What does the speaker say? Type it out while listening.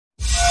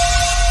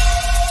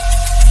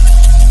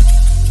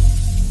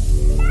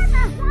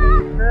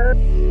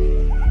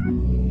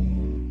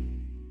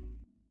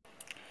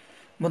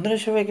বন্ধুরা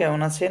সবাই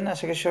কেমন আছেন?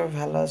 আশা করি সবাই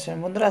ভালো আছেন।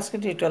 বন্ধুরা আজকে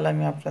টিউটোরিয়ালে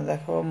আমি আপনাদের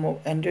দেখাবো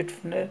অ্যান্ড্রয়েড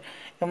ফোনের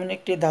এমন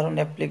একটি দারুণ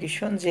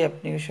অ্যাপ্লিকেশন, যে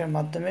অ্যাপ্লিকেশনের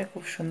মাধ্যমে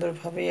খুব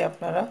সুন্দরভাবেই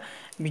আপনারা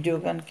ভিডিও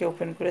গানকে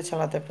ওপেন করে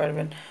চালাতে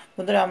পারবেন।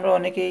 বন্ধুরা আমরা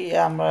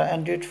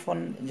অ্যান্ড্রয়েড ফোন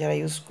যারা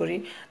ইউজ করি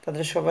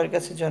তাদের সবার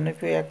কাছে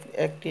জনপ্রিয়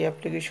একটি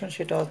অ্যাপ্লিকেশন,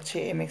 সেটা হচ্ছে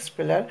এমএক্স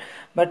প্লেয়ার।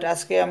 বাট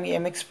আজকে আমি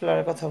এমএক্স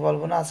প্লেয়ারের কথা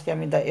বলবো না, আজকে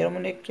আমি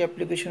এমন একটি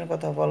অ্যাপ্লিকেশনের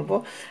কথা বলবো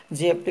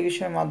যে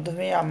অ্যাপ্লিকেশনের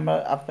মাধ্যমে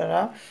আপনারা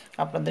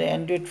আপনাদের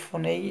অ্যান্ড্রয়েড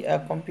ফোনেই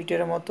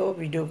কম্পিউটারের মতো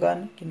ভিডিও গান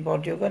কিংবা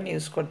অডিও গান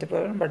ইউজ করতে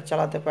পারবেন, বাট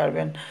চালাতে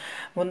পারবেন।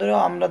 বন্ধুরা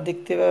আমরা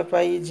দেখতে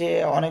পাই যে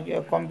অনেক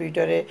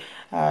কম্পিউটারে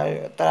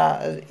তারা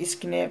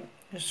স্ক্রিনে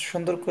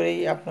সুন্দর করেই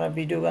আপনার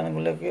ভিডিও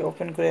গানগুলোকে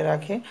ওপেন করে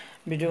রাখে,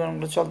 ভিডিও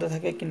গানগুলো চলতে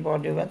থাকে কিংবা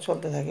অডিও গান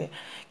চলতে থাকে।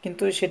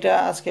 কিন্তু সেটা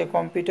আজকে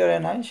কম্পিউটারে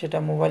নয়, সেটা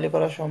মোবাইলে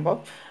করা সম্ভব।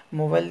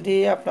 মোবাইল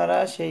দিয়ে আপনারা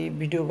সেই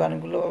ভিডিও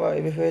গানগুলো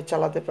এভাবে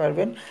চালাতে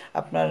পারবেন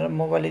আপনার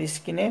মোবাইলের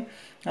স্ক্রিনে।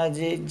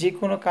 যে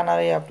কোনো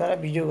কানারে আপনারা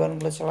ভিডিও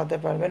গানগুলো চালাতে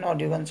পারবেন,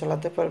 অডিও গান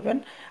চালাতে পারবেন।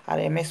 আর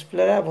এমএক্স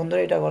প্লেয়ারে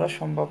বন্ধুরা এটা করা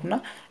সম্ভব না,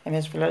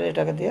 এমএক্স প্লেয়ারে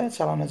এটাকে দিয়ে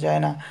চালানো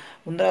যায় না।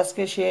 বন্ধুরা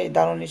আজকে সেই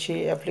দারুণ সেই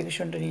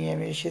অ্যাপ্লিকেশনটা নিয়ে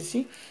আমি এসেছি,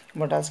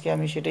 বাট আজকে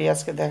আমি সেটাই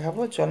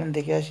দেখাবো। চলেন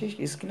দেখে আসি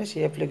স্ক্রিনে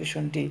সেই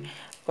অ্যাপ্লিকেশনটি।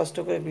 কষ্ট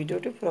করে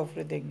ভিডিওটি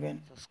পুরোপুরি দেখবেন।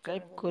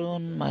 সাবস্ক্রাইব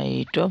করুন মাই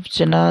ইউটিউব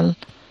চ্যানেল,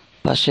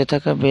 পাশে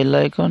থাকা বেল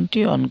আইকনটি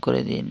অন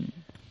করে দিন।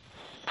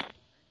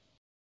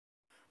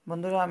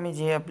 বন্ধুরা আমি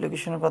যে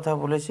অ্যাপ্লিকেশনের কথা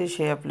বলেছি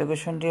সেই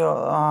অ্যাপ্লিকেশনটি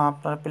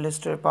আপনার প্লে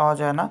স্টোরে পাওয়া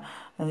যায় না।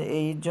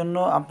 এই জন্য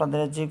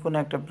আপনাদের যে কোনো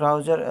একটা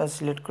ব্রাউজার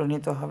সিলেক্ট করে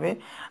নিতে হবে।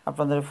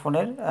 আপনাদের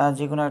ফোনের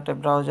যে কোনো একটা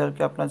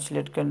ব্রাউজারকে আপনার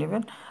সিলেক্ট করে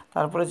নেবেন।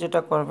 তারপরে যেটা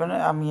করবেন,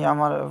 আমি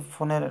আমার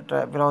ফোনের একটা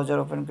ব্রাউজার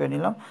ওপেন করে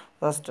নিলাম।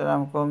 জাস্ট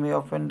আমি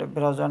ওপেন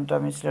ব্রাউজারটা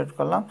আমি সিলেক্ট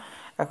করলাম।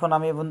 এখন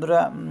আমি বন্ধুরা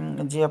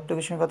যে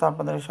অ্যাপ্লিকেশনের কথা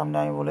আপনাদের সামনে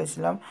আমি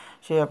বলেছিলাম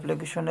সেই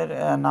অ্যাপ্লিকেশনের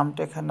নামটা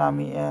এখানে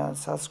আমি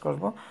সার্চ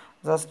করব।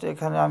 জাস্ট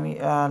এখানে আমি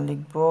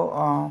লিখব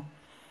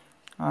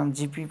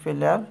জিপি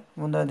প্লেয়ার।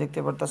 বন্ধুরা দেখতে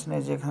পারতেছেন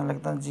এই যে এখানে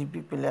লিখতাম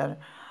জিপি প্লেয়ার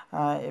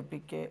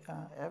এপিকে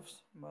অ্যাপস।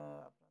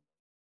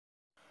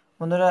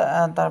 বন্ধুরা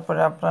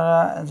তারপরে আপনারা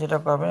যেটা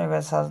করবেন,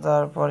 এবার সার্চ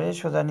দেওয়ার পরে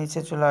সোজা নিচে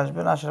চলে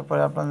আসবেন। আসার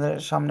পরে আপনাদের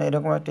সামনে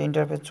এরকম একটা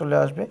ইন্টারফেস চলে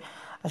আসবে।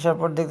 আসার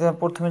পর দেখতে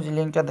প্রথমে যে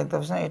লিঙ্কটা দেখতে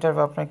পাচ্ছেন এটার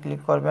উপর আপনি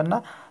ক্লিক করবেন না।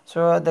 সো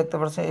দেখতে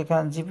পাচ্ছেন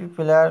এখানে জিপি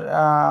প্লেয়ার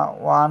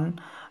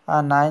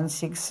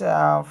 196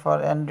 ফর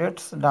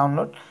অ্যান্ড্রয়েডস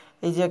ডাউনলোড,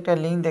 এই যে একটা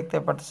লিঙ্ক দেখতে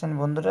পাচ্ছেন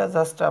বন্ধুরা।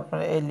 জাস্ট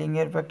আপনারা এই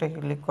লিঙ্কের উপর একটা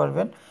ক্লিক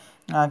করবেন।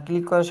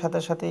 ক্লিক করার সাথে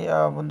সাথেই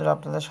বন্ধুরা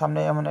আপনাদের সামনে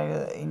এমন একটা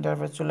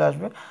ইন্টারফেস চলে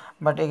আসবে।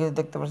 বাট এখানে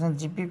দেখতে পাচ্ছেন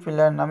জিপি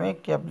প্লেয়ার নামে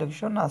একটি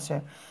অ্যাপ্লিকেশন আছে।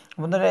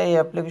 বন্ধুরা এই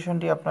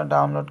অ্যাপ্লিকেশনটি আপনারা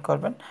ডাউনলোড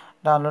করবেন।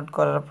 ডাউনলোড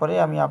করার পরে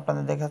আমি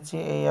আপনাদের দেখাচ্ছি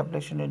এই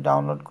অ্যাপ্লিকেশনটি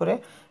ডাউনলোড করে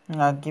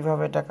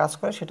কীভাবে এটা কাজ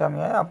করে সেটা আমি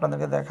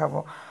আপনাদেরকে দেখাবো।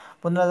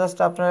 বন্ধুরা জাস্ট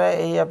আপনারা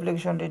এই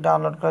অ্যাপ্লিকেশনটি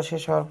ডাউনলোড করা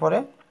শেষ হওয়ার পরে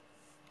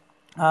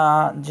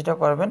যেটা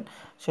করবেন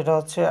সেটা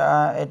হচ্ছে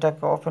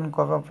এটাকে ওপেন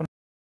করবেন।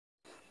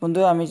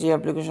 বন্ধুরা আমি যে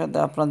অ্যাপ্লিকেশনটা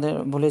আপনাদের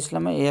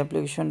বলেছিলাম এই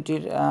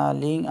অ্যাপ্লিকেশনটির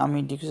লিঙ্ক আমি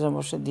ডিসক্রিপশন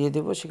বক্সে দিয়ে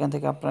দেবো, সেখান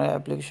থেকে আপনারা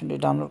অ্যাপ্লিকেশনটি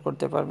ডাউনলোড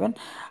করতে পারবেন।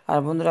 আর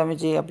বন্ধুরা আমি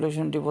যে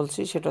অ্যাপ্লিকেশনটি বলছি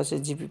সেটা হচ্ছে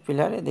জিপি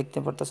প্লেয়ার, দেখতে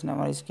পারতেছেন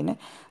আমার স্ক্রিনে।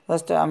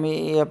 জাস্ট আমি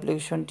এই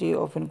অ্যাপ্লিকেশনটি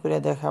ওপেন করে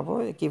দেখাবো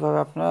কীভাবে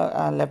আপনারা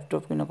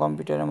ল্যাপটপ কিংবা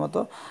কম্পিউটারের মতো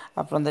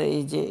আপনাদের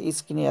এই যে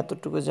স্ক্রিনে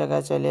এতটুকু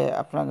জায়গায় চাইলে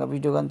আপনারা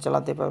ভিডিও গান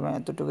চালাতে পারবেন,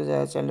 এতটুকু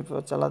জায়গায় চাইলে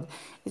চালাতে,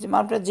 এই যে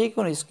আপনারা যে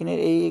কোনো স্ক্রিনের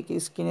এই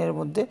স্ক্রিনের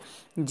মধ্যে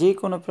যে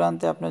কোনো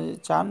প্রান্তে আপনি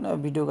চান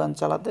ভিডিও গান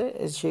চালাতে,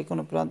 যে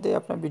কোনো প্রান্তে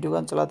আপনার ভিডিও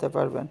গান চালাতে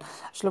পারবেন।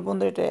 আসলে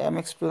বন্ধু এটা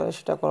এমএক্স প্লেয়ারে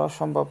সেটা করা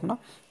সম্ভব না,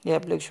 এই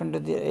অ্যাপ্লিকেশনটা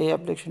দিয়ে এই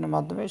অ্যাপ্লিকেশনের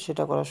মাধ্যমে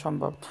সেটা করা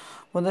সম্ভব।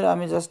 বন্ধুরা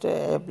আমি জাস্ট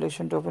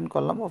অ্যাপ্লিকেশনটা ওপেন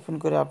করলাম, ওপেন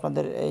করে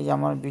আপনাদের এই যে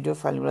আমার ভিডিও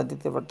ফাইলগুলো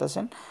দেখতে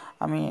পারতেছেন।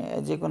 আমি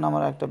যে কোনো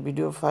আমার একটা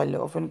ভিডিও ফাইল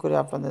ওপেন করে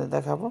আপনাদের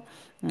দেখাবো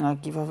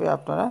কিভাবে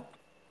আপনারা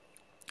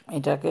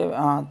এটাকে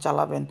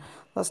চালাবেন।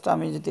 জাস্ট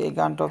আমি যদি এই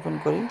গানটা ওপেন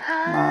করি,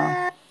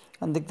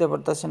 দেখতে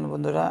পারতেছেন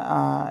বন্ধুরা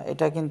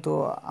এটা কিন্তু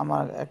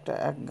আমার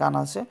এক গান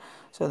আছে।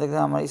 সো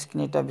দেখবেন আমার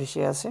স্ক্রিনে এটা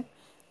ভেসে আছে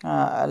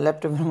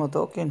ল্যাপটপের মতো,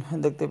 কিন্তু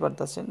দেখতে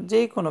পারতেছেন যে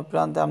কোনো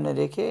প্রান্তে আপনি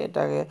রেখে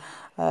এটাকে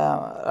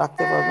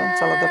রাখতে পারবেন,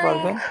 চালাতে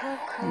পারবেন,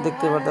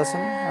 দেখতে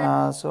পারতেছেন।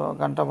 সো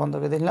গানটা বন্ধ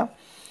করে দিলাম।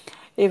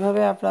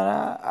 এইভাবে আপনারা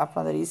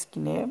আপনাদের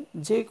স্ক্রিনে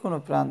যে কোনো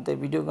প্রান্তে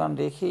ভিডিও গান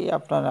রেখেই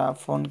আপনারা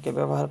ফোনকে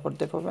ব্যবহার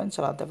করতে পারবেন,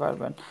 চালাতে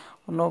পারবেন,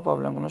 কোনো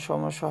প্রবলেম, কোনো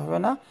সমস্যা হবে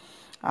না।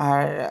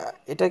 আর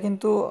এটা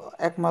কিন্তু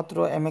একমাত্র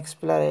এমএক্স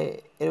প্লেয়ারে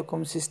এরকম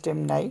সিস্টেম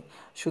নাই,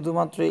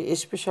 শুধুমাত্র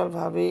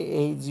স্পেশালভাবে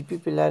এই জিপি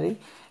প্লেয়ারেই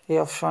এই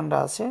অপশনটা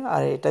আছে।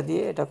 আর এটা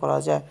দিয়ে এটা করা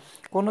যায়,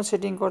 কোনো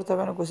সেটিং করতে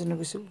হবে না,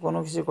 কোনো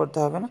কিছু করতে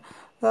হবে না।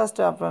 জাস্ট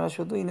আপনারা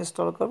শুধু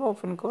ইনস্টল করবেন,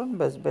 ওপেন করুন,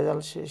 ব্যাস বেজাল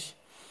শেষ।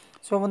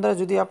 সো বন্ধুরা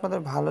যদি আপনাদের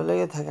ভালো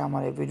লেগে থাকে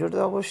আমার এই ভিডিওটা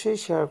অবশ্যই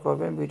শেয়ার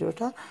করবেন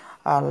ভিডিওটা,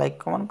 আর লাইক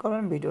কমেন্ট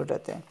করবেন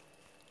ভিডিওটাতে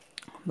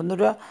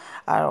বন্ধুরা।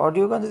 আর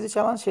অডিও গান যদি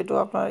চালান সেটাও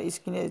আপনার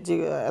স্ক্রিনে যে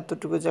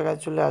এতটুকু জায়গায়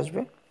চলে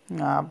আসবে,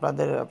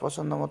 আপনাদের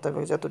পছন্দ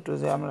মোতাবেক যতটুকু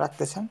যে আপনি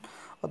রাখতে চান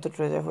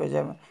অতটুকু হয়ে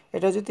যাবে।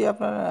 এটা যদি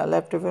আপনার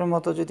ল্যাপটপের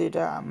মতো যদি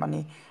এটা মানে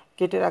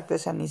কেটে রাখতে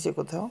চান নিচে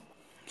কোথাও,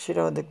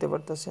 সেটাও দেখতে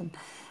পারতেছেন।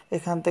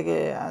 এখান থেকে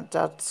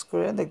চার্জ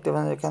করে দেখতে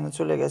পাচ্ছেন এখানে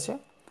চলে গেছে,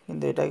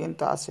 কিন্তু এটা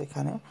কিন্তু আছে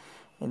এখানে,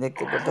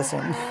 দেখতে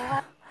পারতেছেন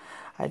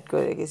হাইড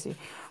করে রেখেছি।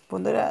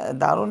 বন্ধুরা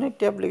দারুণ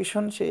একটি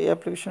অ্যাপ্লিকেশন, সেই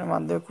অ্যাপ্লিকেশনের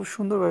মাধ্যমে খুব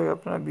সুন্দরভাবে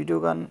আপনারা ভিডিও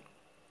গান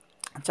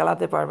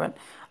চালাতে পারবেন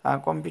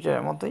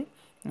কম্পিউটারের মতোই।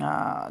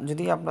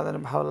 যদি আপনাদের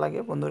ভালো লাগে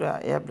বন্ধুরা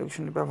এই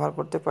অ্যাপ্লিকেশনটি ব্যবহার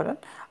করতে পারেন।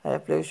 এই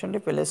অ্যাপ্লিকেশনটি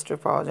প্লে স্টোরে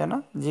পাওয়া যায় না,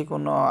 যে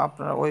কোনো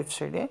আপনার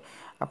ওয়েবসাইটে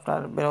আপনার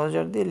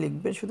ব্রাউজার দিয়ে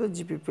লিখবেন শুধু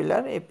জিপি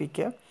প্লেয়ার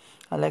এপিকে,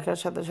 লেখার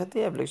সাথে সাথে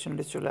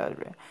অ্যাপ্লিকেশনটি চলে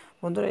আসবে।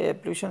 বন্ধুরা এই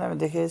অ্যাপ্লিকেশন আমি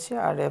দেখেছি,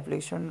 আর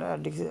অ্যাপ্লিকেশন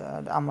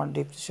আমার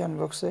ডিসক্রিপশন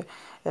বক্সে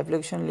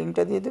অ্যাপ্লিকেশন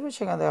লিঙ্কটা দিয়ে দেবে,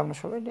 সেখান থেকে আপনার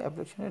সবাই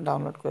অ্যাপ্লিকেশনটি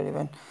ডাউনলোড করে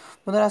নেবেন।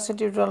 বন্ধুরা আজকের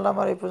টিউটোরিয়ালটা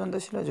আমার এই পর্যন্ত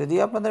ছিল। যদি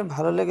আপনাদের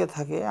ভালো লেগে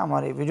থাকে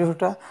আমার এই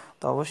ভিডিওটা,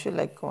 তো অবশ্যই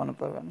লাইক কমেন্ট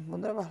করবেন।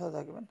 বন্ধুরা ভালো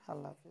থাকবেন,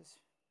 আল্লাহ হাফিজ।